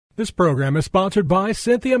This program is sponsored by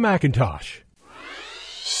Cynthia McIntosh.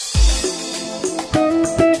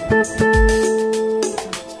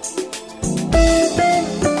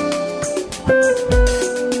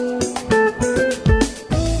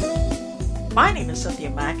 My name is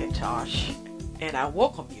Cynthia McIntosh, and I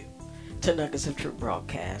welcome you to Nuggets of Truth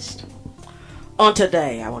broadcast. On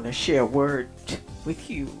today, I want to share a word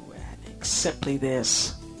with you, and it's simply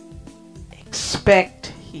this: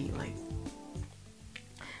 expect healing.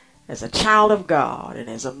 As a child of God and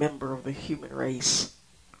as a member of the human race,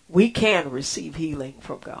 we can receive healing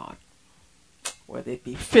from God, whether it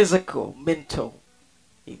be physical, mental,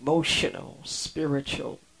 emotional,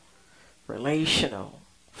 spiritual, relational,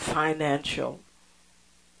 financial.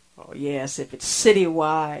 Oh yes, if it's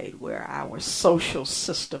citywide where our social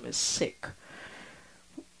system is sick,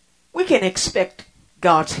 we can expect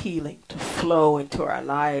God's healing to flow into our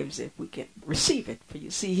lives if we can receive it. For you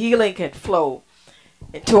see, healing can flow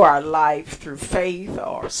into our life through faith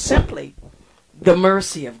or simply the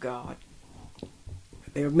mercy of God.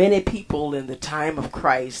 There are many people in the time of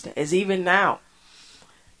Christ, as even now,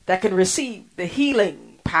 that can receive the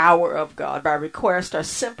healing power of God by request or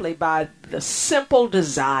simply by the simple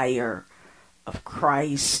desire of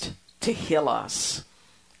Christ to heal us.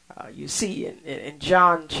 You see, in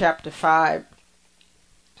John chapter 5,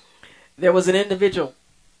 there was an individual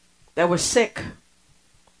that was sick.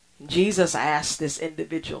 Jesus asked this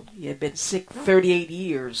individual, he had been sick 38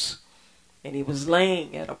 years, and he was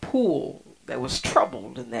laying at a pool that was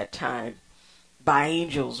troubled in that time by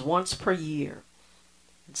angels once per year.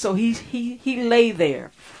 And so he lay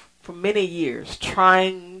there for many years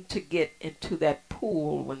trying to get into that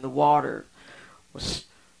pool when the water was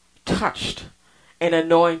touched and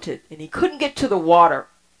anointed, and he couldn't get to the water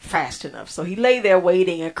fast enough. So he lay there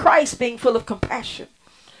waiting, and Christ, being full of compassion,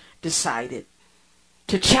 decided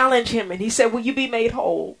to challenge him, and he said, will you be made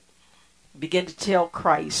whole? He began to tell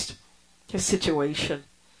Christ his situation,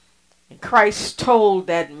 and Christ told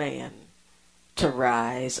that man to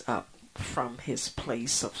rise up from his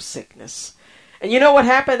place of sickness. And you know what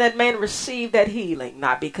happened? That man received that healing,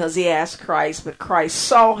 not because he asked Christ, but Christ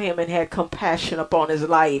saw him and had compassion upon his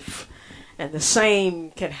life. And the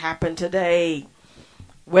same can happen today,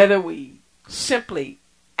 whether we simply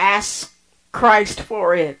ask Christ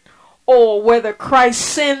for it, or whether Christ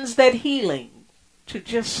sends that healing to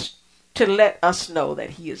let us know that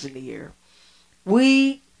he is near.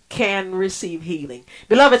 We can receive healing.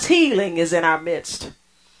 Beloved, healing is in our midst.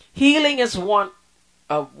 Healing is one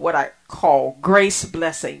of what I call grace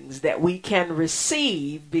blessings that we can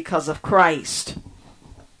receive because of Christ.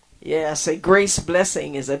 Yes, a grace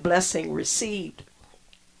blessing is a blessing received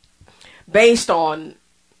based on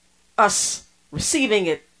us receiving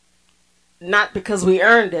it, not because we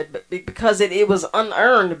earned it, but because it was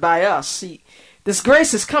unearned by us. See, this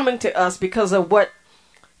grace is coming to us because of what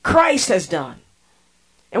Christ has done.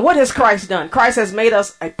 And what has Christ done? Christ has made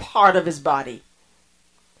us a part of his body.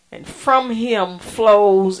 And from him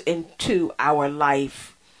flows into our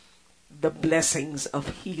life the blessings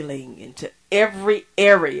of healing into every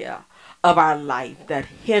area of our life that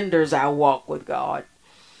hinders our walk with God.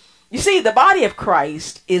 You see, the body of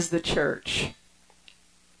Christ is the church.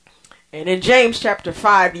 And in James chapter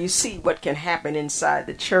 5, you see what can happen inside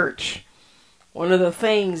the church. One of the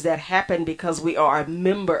things that happen because we are a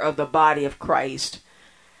member of the body of Christ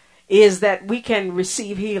is that we can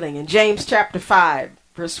receive healing. In James chapter 5,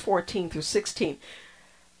 verse 14 through 16,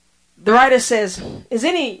 the writer says, is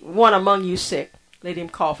anyone among you sick? Let him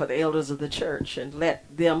call for the elders of the church and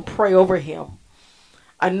let them pray over him,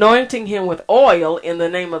 anointing him with oil in the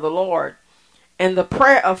name of the Lord. And the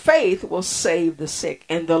prayer of faith will save the sick,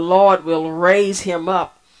 and the Lord will raise him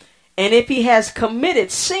up. And if he has committed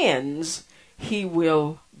sins, he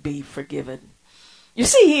will be forgiven. You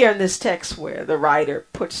see here in this text where the writer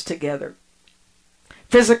puts together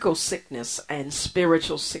physical sickness and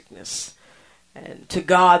spiritual sickness. And to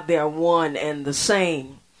God, they're one and the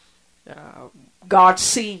same. God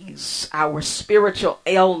sees our spiritual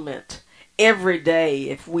ailment every day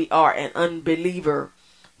if we are an unbeliever.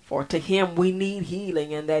 For to him we need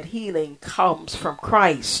healing, and that healing comes from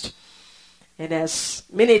Christ. And as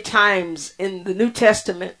many times in the New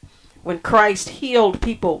Testament, when Christ healed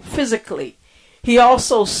people physically, he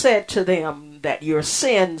also said to them that your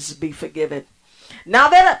sins be forgiven. Now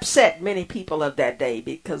that upset many people of that day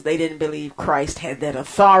because they didn't believe Christ had that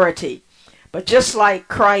authority. But just like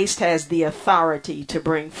Christ has the authority to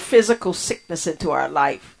bring physical sickness into our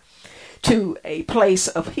life to a place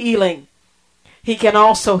of healing, he can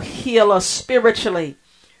also heal us spiritually,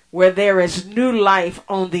 where there is new life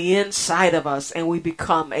on the inside of us and we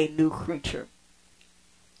become a new creature.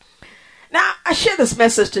 Now, I share this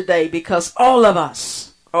message today because all of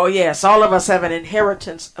us, oh yes, all of us have an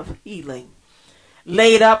inheritance of healing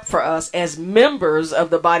laid up for us as members of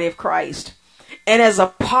the body of Christ and as a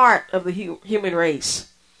part of the human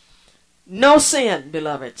race. No sin,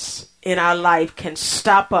 beloveds, in our life can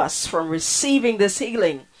stop us from receiving this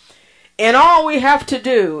healing. And all we have to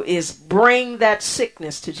do is bring that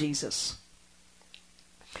sickness to Jesus.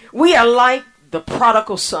 We are like the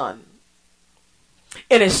prodigal son.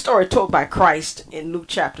 In a story told by Christ in Luke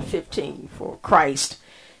chapter 15, for Christ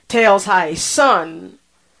tells how a son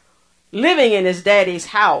living in his daddy's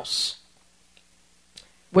house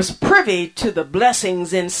was privy to the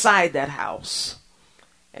blessings inside that house.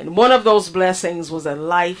 And one of those blessings was a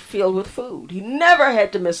life filled with food. He never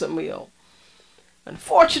had to miss a meal.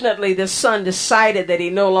 Unfortunately, this son decided that he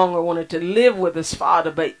no longer wanted to live with his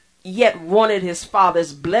father, but yet wanted his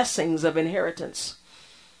father's blessings of inheritance.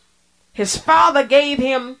 His father gave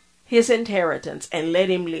him his inheritance and let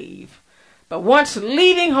him leave. But once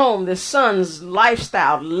leaving home, the son's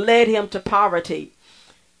lifestyle led him to poverty.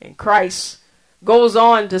 And Christ goes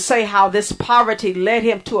on to say how this poverty led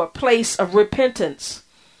him to a place of repentance.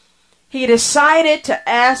 He decided to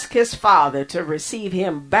ask his father to receive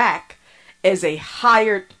him back as a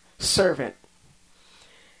hired servant.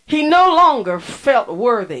 He no longer felt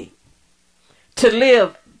worthy to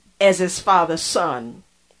live as his father's son.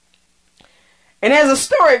 And as the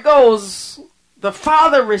story goes, the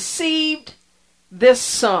father received this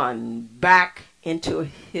son back into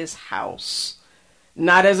his house,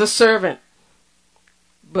 not as a servant,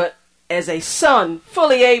 but as a son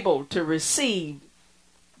fully able to receive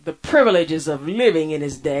the privileges of living in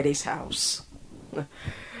his daddy's house.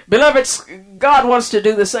 Beloveds, God wants to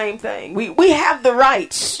do the same thing. We have the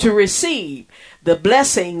rights to receive the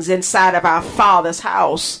blessings inside of our Father's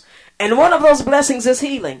house. And one of those blessings is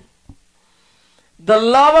healing. The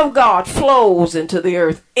love of God flows into the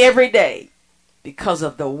earth every day because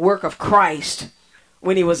of the work of Christ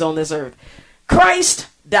when he was on this earth. Christ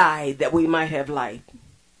died that we might have life.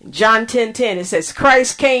 In John 10:10 it says,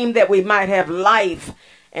 Christ came that we might have life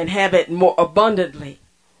and have it more abundantly.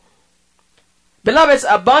 Beloveds,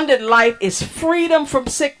 abundant life is freedom from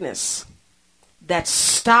sickness that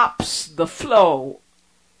stops the flow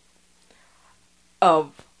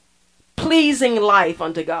of pleasing life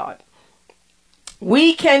unto God.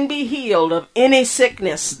 We can be healed of any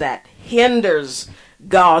sickness that hinders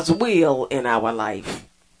God's will in our life.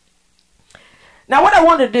 Now, what I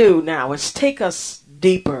want to do now is take us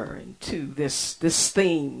deeper into this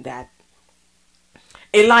theme that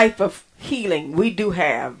a life of healing we do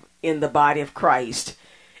have in the body of Christ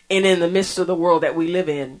and in the midst of the world that we live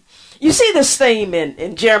in. You see this theme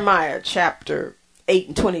in Jeremiah chapter 8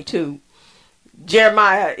 and 22.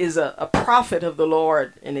 Jeremiah is a prophet of the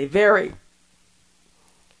Lord in a very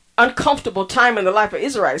uncomfortable time in the life of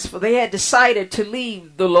Israelites, for they had decided to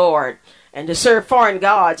leave the Lord and to serve foreign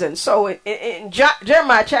gods. And so in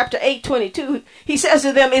Jeremiah chapter 8:22, he says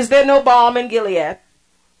to them, is there no balm in Gilead?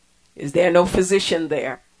 Is there no physician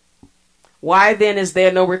there? Why then is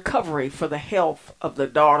there no recovery for the health of the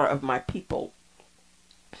daughter of my people?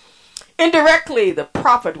 Indirectly, the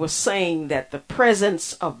prophet was saying that the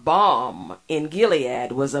presence of balm in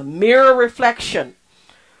Gilead was a mirror reflection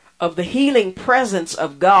of the healing presence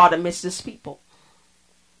of God amidst his people.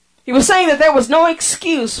 He was saying that there was no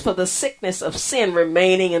excuse for the sickness of sin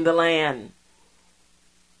remaining in the land.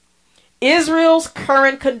 Israel's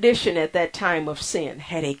current condition at that time of sin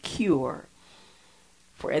had a cure.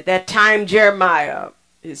 For at that time, Jeremiah,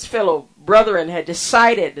 his fellow brethren, had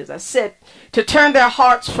decided, as I said, to turn their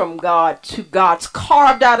hearts from God to God's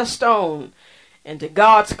carved out of stone and to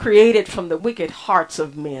God's created from the wicked hearts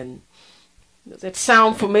of men. Does that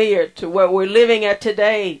sound familiar to what we're living at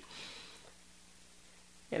today?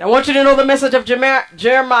 And I want you to know the message of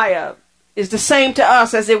Jeremiah is the same to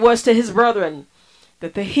us as it was to his brethren,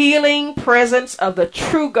 that the healing presence of the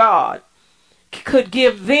true God could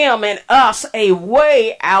give them and us a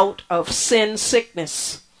way out of sin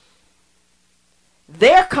sickness.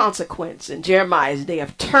 Their consequence in Jeremiah's day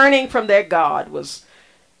of turning from their God was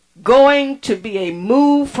going to be a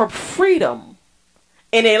move from freedom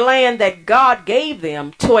in a land that God gave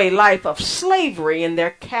them to a life of slavery in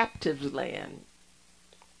their captive land.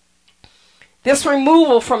 This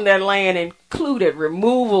removal from their land included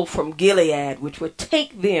removal from Gilead, which would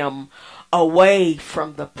take them away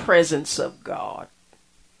from the presence of God.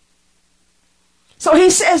 So he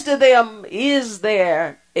says to them, is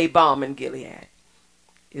there a balm in Gilead?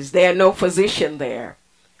 Is there no physician there?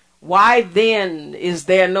 Why then is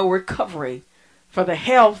there no recovery for the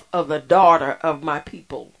health of the daughter of my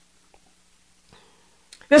people?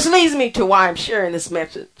 This leads me to why I'm sharing this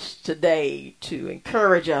message today, to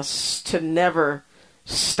encourage us to never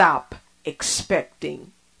stop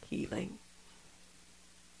expecting healing.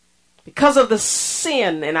 Because of the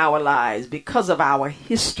sin in our lives, because of our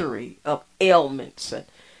history of ailments, and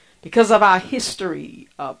because of our history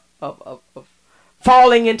of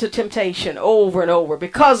falling into temptation over and over,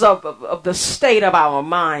 because of the state of our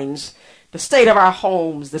minds, the state of our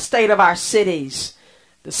homes, the state of our cities,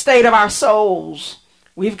 the state of our souls,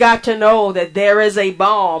 we've got to know that there is a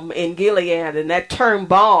balm in Gilead, and that term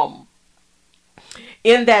balm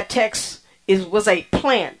in that text was a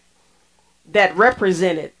plant that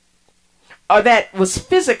represented, or that was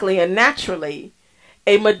physically and naturally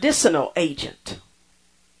a medicinal agent.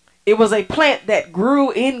 It was a plant that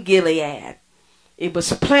grew in Gilead. It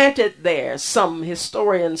was planted there, some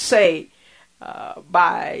historians say,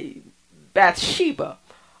 by Bathsheba,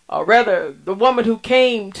 or rather the woman who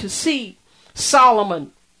came to see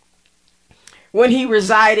Solomon when he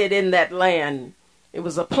resided in that land. It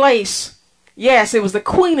was a place, yes, it was the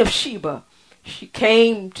Queen of Sheba. She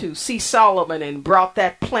came to see Solomon and brought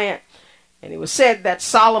that plant. And it was said that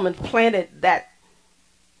Solomon planted that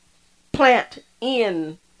plant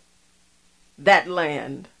in that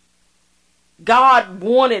land. God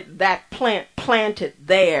wanted that plant planted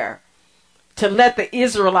there to let the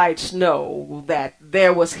Israelites know that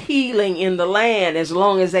there was healing in the land as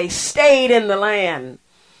long as they stayed in the land.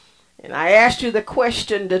 And I asked you the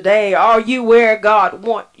question today, are you where God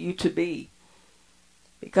wants you to be?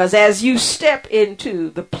 Because as you step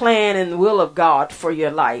into the plan and will of God for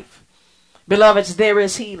your life, beloveds, there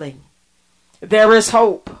is healing. There is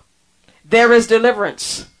hope. There is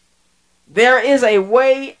deliverance. There is a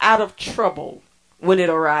way out of trouble when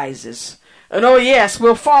it arises. And oh yes,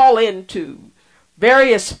 we'll fall into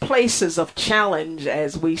various places of challenge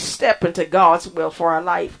as we step into God's will for our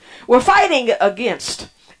life. We're fighting against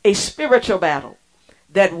a spiritual battle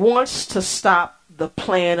that wants to stop the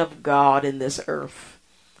plan of God in this earth.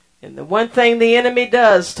 And the one thing the enemy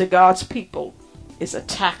does to God's people is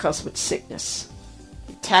attack us with sickness.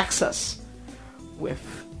 He attacks us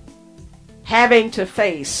with having to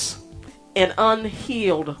face an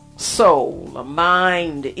unhealed soul, a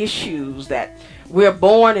mind, issues that we're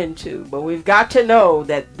born into. But we've got to know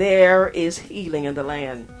that there is healing in the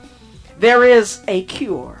land. There is a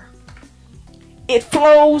cure. It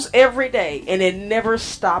flows every day and it never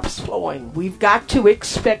stops flowing. We've got to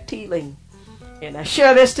expect healing. And I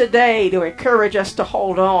share this today to encourage us to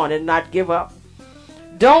hold on and not give up.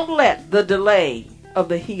 Don't let the delay of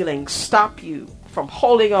the healing stop you from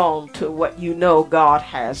holding on to what you know God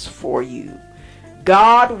has for you.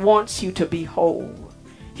 God wants you to be whole.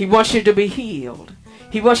 He wants you to be healed.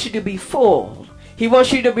 He wants you to be full. He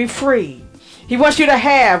wants you to be free. He wants you to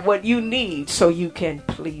have what you need so you can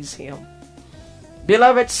please Him.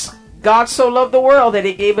 Beloveds, God so loved the world that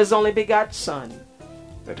He gave His only begotten Son,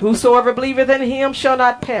 that whosoever believeth in Him shall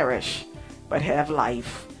not perish, but have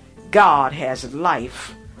life. God has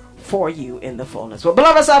life for you in the fullness. Well,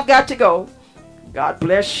 beloveds, I've got to go. God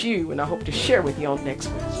bless you, and I hope to share with you on next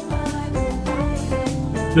week.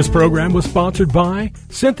 This program was sponsored by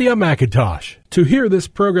Cynthia McIntosh. To hear this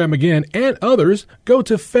program again and others, go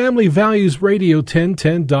to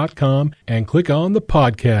FamilyValuesRadio1010.com and click on the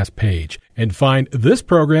podcast page and find this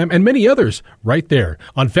program and many others right there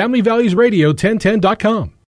on FamilyValuesRadio1010.com.